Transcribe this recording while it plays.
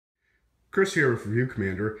Chris here with Review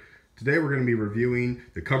Commander. Today we're going to be reviewing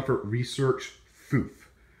the Comfort Research FUF.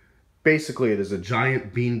 Basically, it is a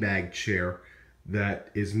giant beanbag chair that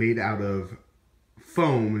is made out of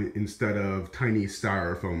foam instead of tiny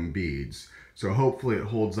styrofoam beads. So hopefully it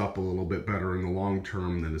holds up a little bit better in the long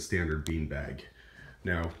term than a standard beanbag.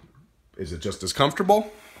 Now, is it just as comfortable?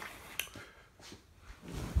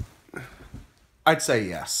 I'd say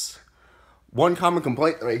yes. One common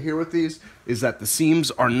complaint that I hear with these is that the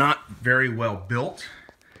seams are not very well built.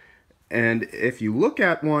 And if you look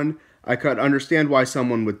at one, I could understand why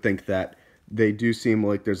someone would think that. They do seem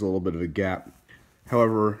like there's a little bit of a gap.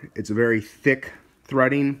 However, it's a very thick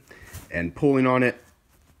threading, and pulling on it,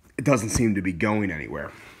 it doesn't seem to be going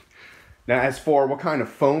anywhere. Now, as for what kind of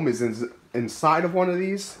foam is inside of one of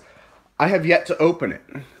these, I have yet to open it.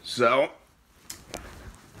 So,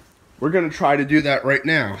 we're going to try to do that right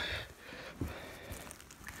now.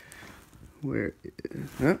 Where,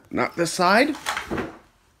 not this side. Let's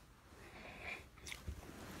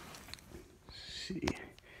see.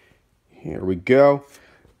 Here we go.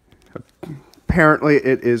 Apparently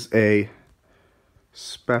it is a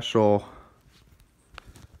special,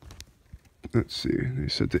 let's see, they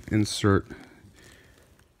said to insert,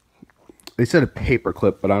 they said a paper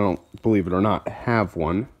clip, but I don't, believe it or not, have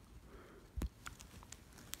one.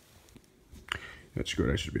 That's good.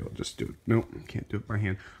 I should be able to just do it. Nope, can't do it by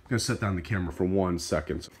hand. I'm going to set down the camera for 1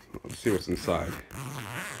 second. So let's see what's inside.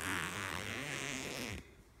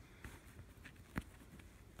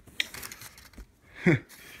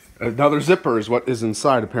 Another zipper is what is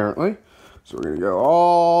inside, apparently. So we're going to go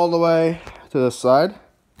all the way to this side.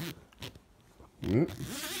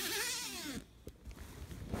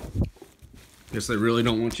 Guess they really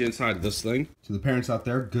don't want you inside of this thing. To the parents out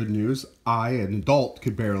there, good news. I, an adult,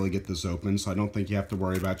 could barely get this open, so I don't think you have to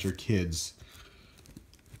worry about your kids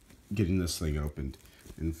getting this thing opened.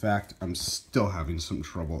 In fact, I'm still having some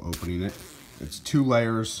trouble opening it. It's 2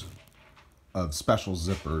 layers of special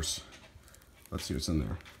zippers. Let's see what's in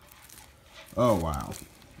there. Oh, wow.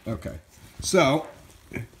 Okay. So,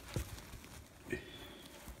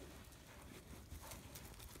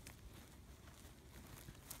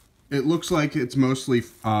 it looks like it's mostly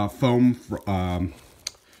foam, and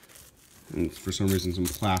for some reason some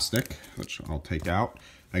plastic, which I'll take out.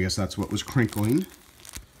 I guess that's what was crinkling.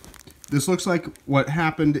 This looks like what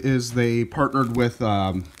happened is they partnered with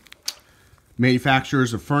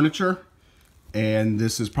manufacturers of furniture, and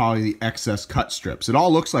this is probably the excess cut strips. It all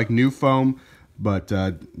looks like new foam, but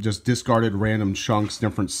just discarded random chunks,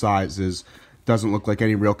 different sizes. Doesn't look like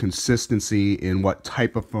any real consistency in what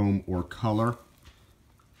type of foam or color.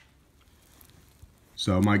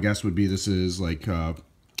 So my guess would be this is like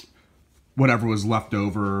whatever was left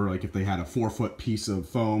over, like if they had a 4-foot piece of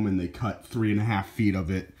foam and they cut 3.5 feet of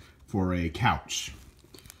it for a couch.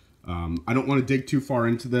 I don't want to dig too far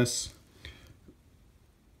into this.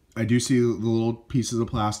 I do see the little pieces of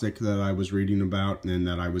plastic that I was reading about and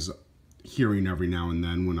that I was hearing every now and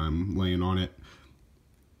then when I'm laying on it.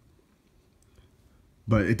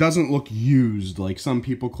 But it doesn't look used like some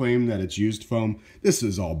people claim that it's used foam. This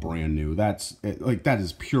is all brand new. That's like, that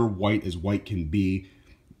is pure white as white can be.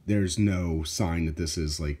 There's no sign that this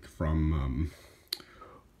is like from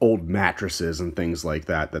old mattresses and things like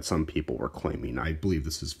that that some people were claiming. I believe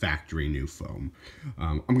this is factory new foam.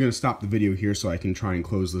 I'm going to stop the video here so I can try and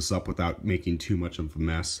close this up without making too much of a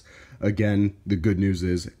mess. Again, the good news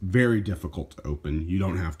is very difficult to open. You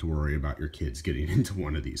don't have to worry about your kids getting into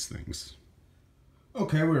one of these things.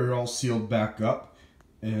 Okay, we're all sealed back up,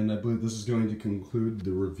 and I believe this is going to conclude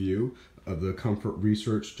the review of the Comfort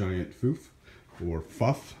Research Giant FUF, or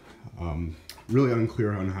FUF. Really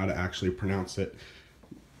unclear on how to actually pronounce it.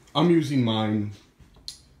 I'm using mine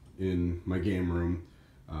in my game room.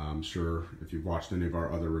 I'm sure if you've watched any of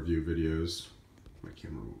our other review videos, my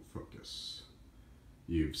camera won't focus.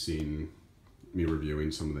 You've seen me reviewing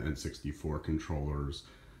some of the N64 controllers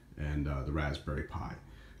and the Raspberry Pi.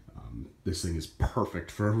 This thing is perfect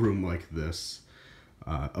for a room like this.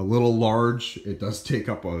 A little large, it does take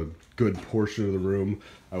up a good portion of the room.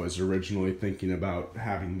 I was originally thinking about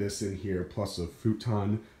having this in here plus a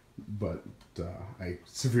futon, but I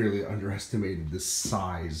severely underestimated the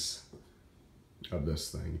size of this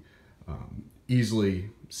thing.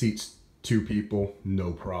 Easily seats 2 people,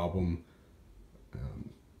 no problem.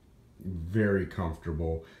 Very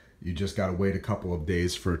comfortable. You just gotta wait a couple of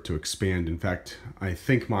days for it to expand. In fact, I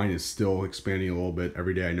think mine is still expanding a little bit.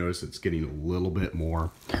 Every day I notice it's getting a little bit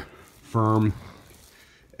more firm.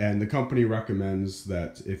 And the company recommends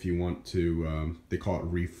that if you want to, they call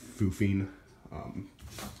it refoofing. Let me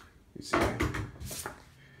see.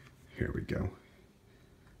 Here we go.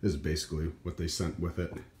 This is basically what they sent with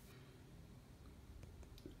it.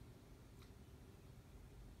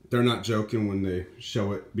 They're not joking when they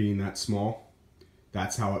show it being that small.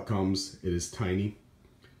 That's how it comes. It is tiny.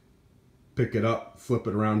 Pick it up, flip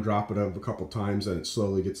it around, drop it up a couple times, and it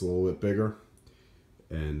slowly gets a little bit bigger.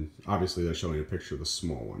 And obviously they're showing a picture of the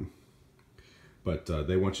small one. But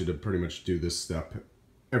they want you to pretty much do this step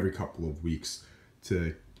every couple of weeks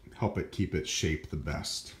to help it keep its shape the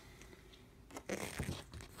best.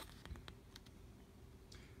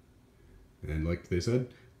 And like they said,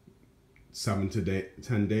 7 to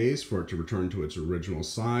 10 days for it to return to its original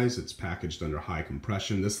size. It's packaged under high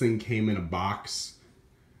compression. This thing came in a box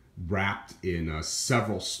wrapped in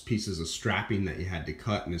several pieces of strapping that you had to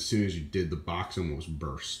cut, and as soon as you did, the box almost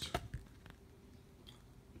burst.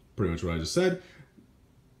 Pretty much what I just said.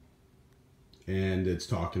 And it's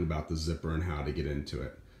talking about the zipper and how to get into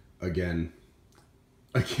it. Again,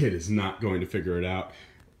 a kid is not going to figure it out,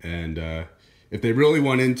 and if they really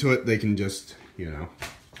want into it, they can just, you know,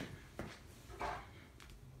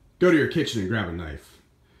 go to your kitchen and grab a knife,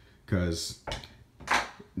 because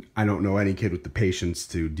I don't know any kid with the patience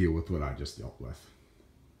to deal with what I just dealt with.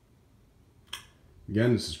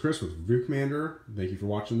 Again, this is Chris with Review Commander. Thank you for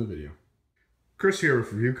watching the video. Chris here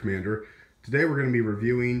with Review Commander. Today we're going to be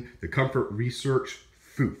reviewing the Comfort Research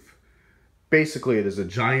FUF. Basically, it is a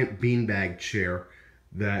giant beanbag chair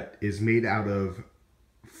that is made out of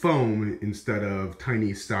foam instead of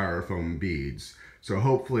tiny styrofoam beads. So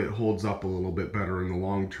hopefully it holds up a little bit better in the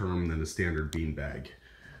long term than a standard beanbag.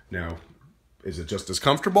 Now, is it just as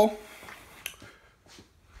comfortable?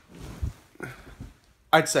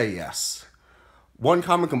 I'd say yes. One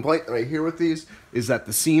common complaint that I hear with these is that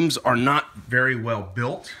the seams are not very well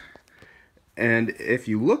built. And if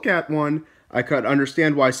you look at one, I could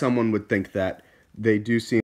understand why someone would think that. They do seem